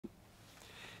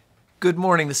Good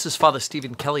morning. This is Father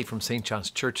Stephen Kelly from St.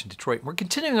 John's Church in Detroit. We're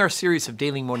continuing our series of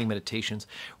daily morning meditations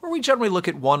where we generally look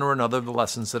at one or another of the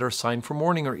lessons that are assigned for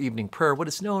morning or evening prayer, what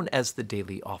is known as the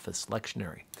Daily Office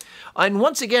Lectionary. And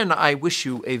once again, I wish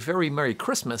you a very Merry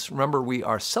Christmas. Remember, we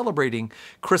are celebrating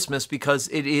Christmas because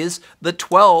it is the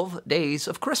 12 days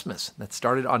of Christmas. That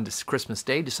started on Christmas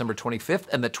Day, December 25th,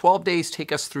 and the 12 days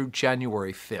take us through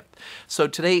January 5th. So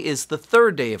today is the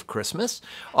third day of Christmas,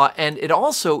 and it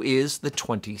also is the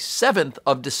 27th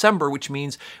of December, which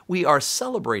means we are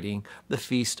celebrating the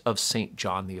feast of St.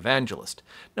 John the Evangelist.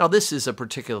 Now, this is a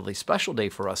particularly special day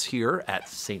for us here at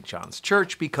St. John's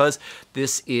Church because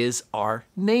this is our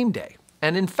name day.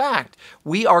 And in fact,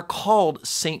 we are called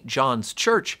St. John's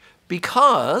Church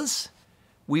because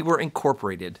we were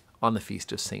incorporated on the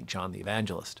feast of St. John the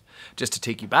Evangelist. Just to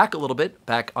take you back a little bit,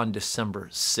 back on December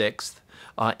 6th,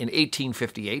 in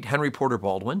 1858, Henry Porter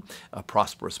Baldwin, a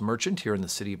prosperous merchant here in the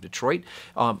city of Detroit,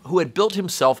 who had built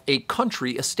himself a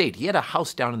country estate. He had a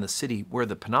house down in the city where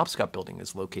the Penobscot building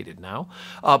is located now,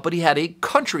 but he had a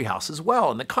country house as well,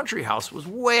 and the country house was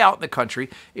way out in the country.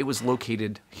 It was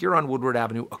located here on Woodward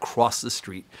Avenue across the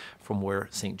street from where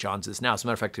St. John's is now. As a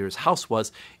matter of fact, where his house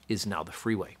is now the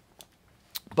freeway.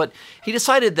 But he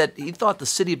decided that he thought the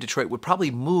city of Detroit would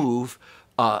probably move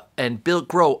and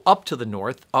grow up to the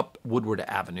north, up Woodward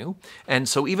Avenue. And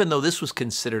so even though this was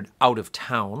considered out of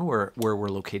town, where we're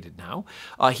located now,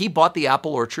 he bought the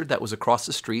apple orchard that was across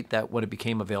the street that when it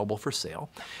became available for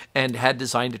sale, and had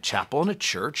designed a chapel and a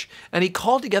church. And he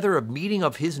called together a meeting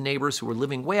of his neighbors who were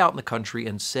living way out in the country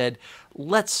and said,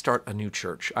 let's start a new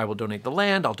church. I will donate the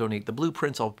land, I'll donate the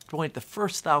blueprints, I'll donate the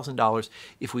first $1,000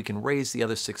 if we can raise the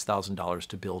other $6,000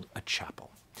 to build a chapel.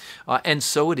 And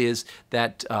so it is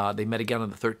that they met again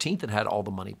on the 13th and had all the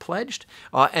money pledged.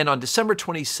 And on December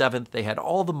 27th, they had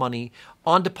all the money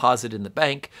on deposit in the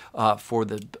bank for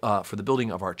the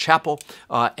building of our chapel.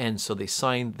 And so they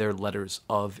signed their letters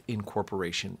of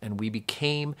incorporation, and we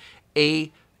became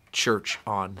a church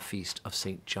on the feast of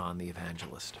St. John the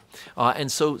Evangelist.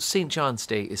 And so St. John's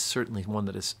Day is certainly one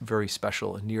that is very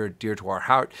special and near and dear to our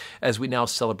heart as we now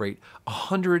celebrate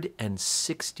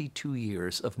 162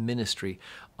 years of ministry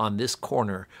on this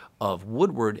corner of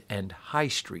Woodward and High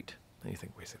Street. And you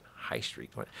think, wait a second, High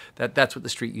Street? That's what the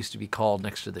street used to be called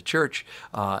next to the church,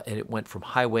 and it went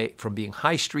from being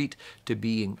High Street to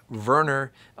being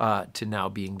Verner to now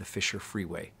being the Fisher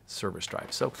Freeway service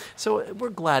drive. So we're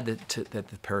glad that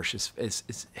the parish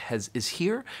is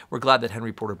here. We're glad that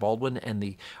Henry Porter Baldwin and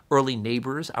the early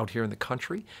neighbors out here in the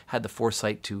country had the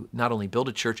foresight to not only build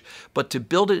a church, but to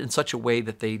build it in such a way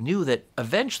that they knew that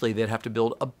eventually they'd have to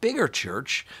build a bigger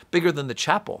church, bigger than the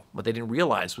chapel. What they didn't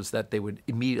realize was that they would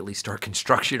immediately start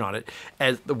construction on it.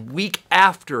 As the week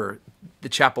after the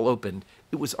chapel opened,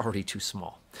 it was already too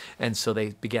small. And so they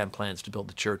began plans to build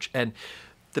the church. And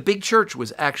the big church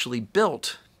was actually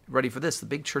built. Ready for this? The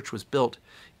big church was built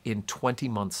in 20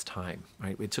 months' time.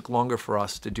 Right? It took longer for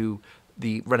us to do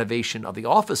the renovation of the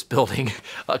office building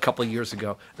a couple of years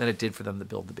ago than it did for them to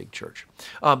build the big church.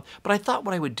 But I thought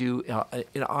what I would do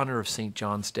in honor of St.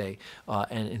 John's Day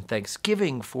and in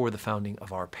thanksgiving for the founding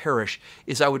of our parish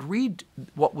is I would read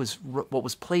what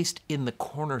was placed in the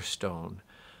cornerstone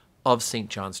of St.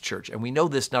 John's Church. And we know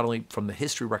this not only from the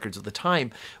history records of the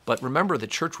time, but remember the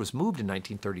church was moved in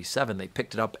 1937. They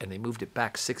picked it up and they moved it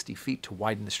back 60 feet to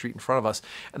widen the street in front of us.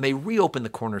 And they reopened the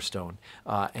cornerstone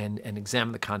and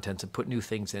examined the contents and put new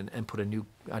things in and put a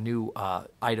new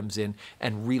items in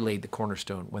and relaid the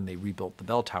cornerstone when they rebuilt the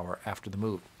bell tower after the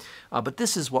move. But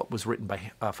this is what was written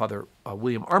by Father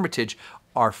William Armitage,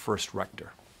 our first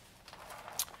rector.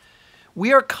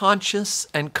 We are conscious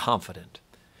and confident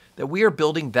that we are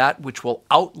building that which will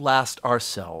outlast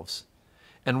ourselves,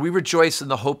 and we rejoice in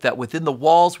the hope that within the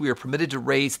walls we are permitted to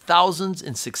raise thousands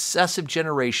in successive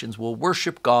generations will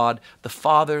worship God, the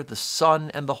Father, the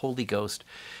Son, and the Holy Ghost,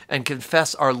 and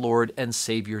confess our Lord and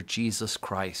Savior Jesus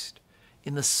Christ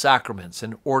in the sacraments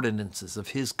and ordinances of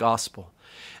his gospel,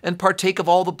 and partake of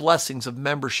all the blessings of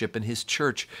membership in his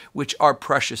church, which are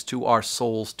precious to our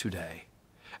souls today.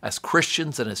 As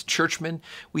Christians and as churchmen,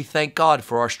 we thank God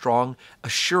for our strong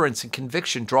assurance and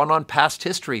conviction drawn on past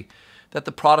history that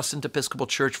the Protestant Episcopal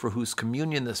Church for whose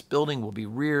communion this building will be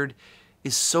reared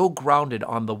is so grounded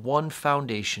on the one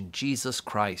foundation, Jesus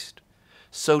Christ,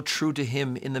 so true to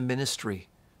him in the ministry,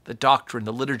 the doctrine,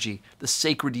 the liturgy, the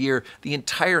sacred year, the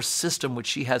entire system which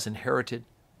she has inherited,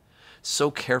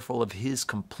 so careful of his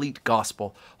complete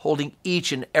gospel, holding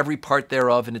each and every part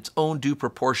thereof in its own due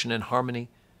proportion and harmony,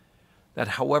 that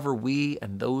however we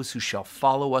and those who shall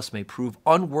follow us may prove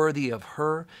unworthy of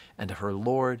her and of her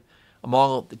Lord, among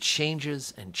all the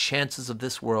changes and chances of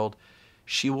this world,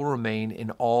 she will remain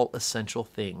in all essential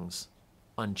things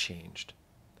unchanged.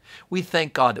 We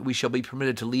thank God that we shall be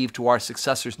permitted to leave to our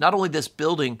successors not only this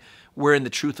building wherein the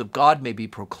truth of God may be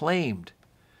proclaimed,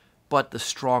 but the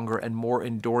stronger and more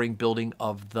enduring building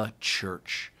of the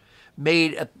church,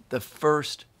 made at the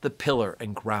first the pillar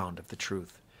and ground of the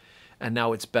truth, and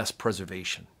now its best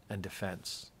preservation and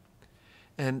defense.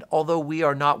 And although we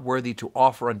are not worthy to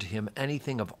offer unto him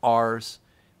anything of ours,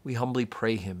 we humbly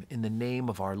pray him in the name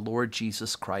of our Lord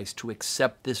Jesus Christ to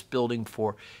accept this building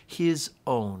for his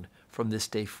own from this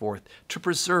day forth, to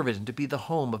preserve it and to be the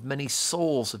home of many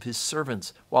souls of his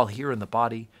servants while here in the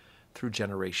body through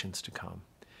generations to come.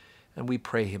 And we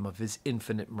pray him of his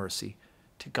infinite mercy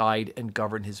to guide and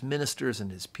govern his ministers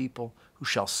and his people who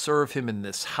shall serve him in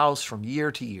this house from year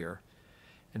to year,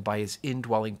 and by his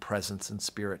indwelling presence and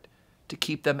spirit to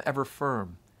keep them ever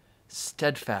firm,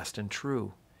 steadfast and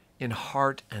true, in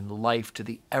heart and life to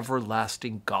the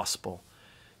everlasting gospel,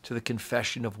 to the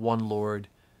confession of one Lord,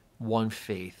 one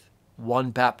faith,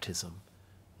 one baptism,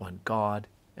 one God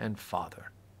and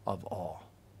Father of all.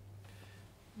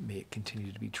 May it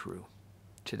continue to be true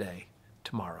today,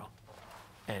 tomorrow,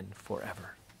 and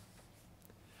forever.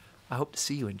 I hope to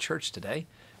see you in church today.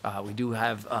 We do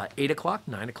have 8 o'clock,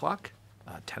 9 o'clock,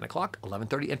 10 o'clock,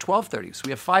 11:30, and 12:30. So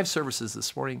we have 5 services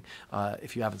this morning.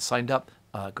 If you haven't signed up,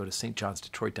 go to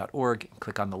stjohnsdetroit.org and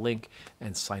click on the link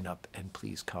and sign up, and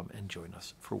please come and join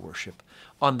us for worship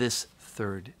on this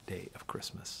third day of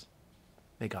Christmas.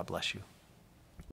 May God bless you.